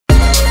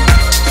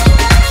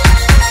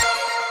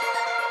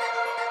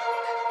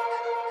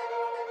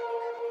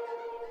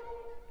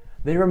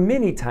There are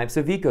many types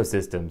of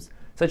ecosystems,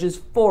 such as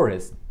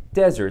forests,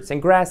 deserts,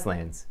 and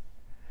grasslands.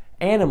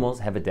 Animals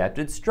have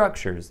adapted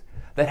structures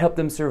that help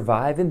them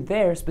survive in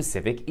their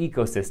specific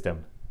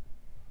ecosystem.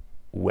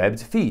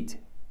 Webbed feet,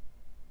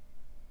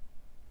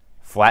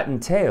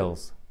 flattened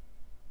tails,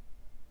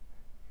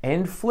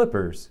 and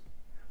flippers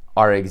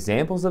are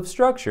examples of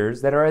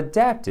structures that are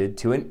adapted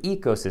to an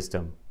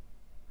ecosystem.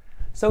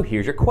 So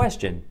here's your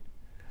question.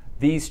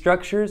 These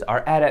structures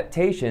are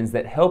adaptations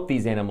that help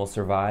these animals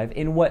survive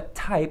in what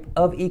type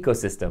of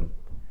ecosystem?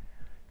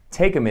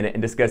 Take a minute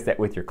and discuss that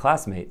with your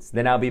classmates.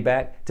 Then I'll be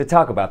back to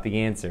talk about the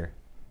answer.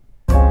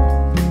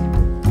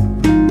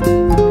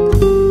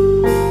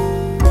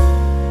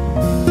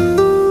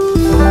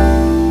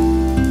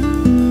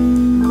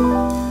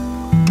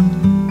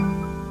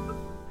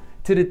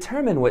 To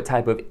determine what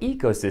type of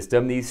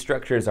ecosystem these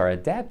structures are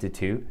adapted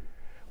to,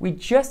 we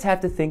just have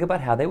to think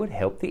about how they would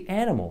help the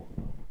animal.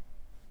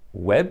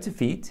 Webbed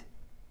feet,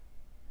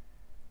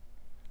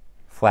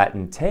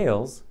 flattened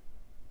tails,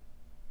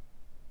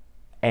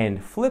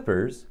 and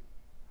flippers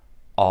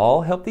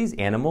all help these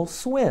animals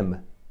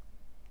swim.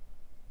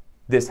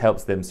 This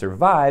helps them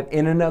survive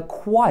in an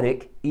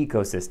aquatic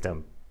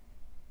ecosystem.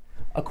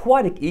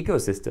 Aquatic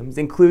ecosystems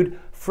include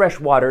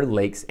freshwater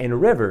lakes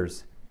and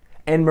rivers,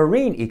 and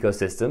marine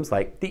ecosystems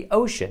like the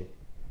ocean.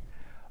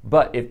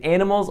 But if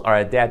animals are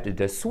adapted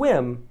to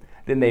swim,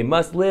 then they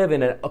must live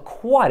in an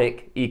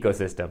aquatic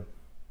ecosystem.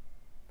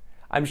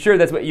 I'm sure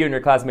that's what you and your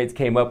classmates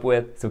came up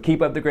with, so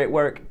keep up the great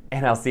work,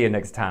 and I'll see you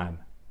next time.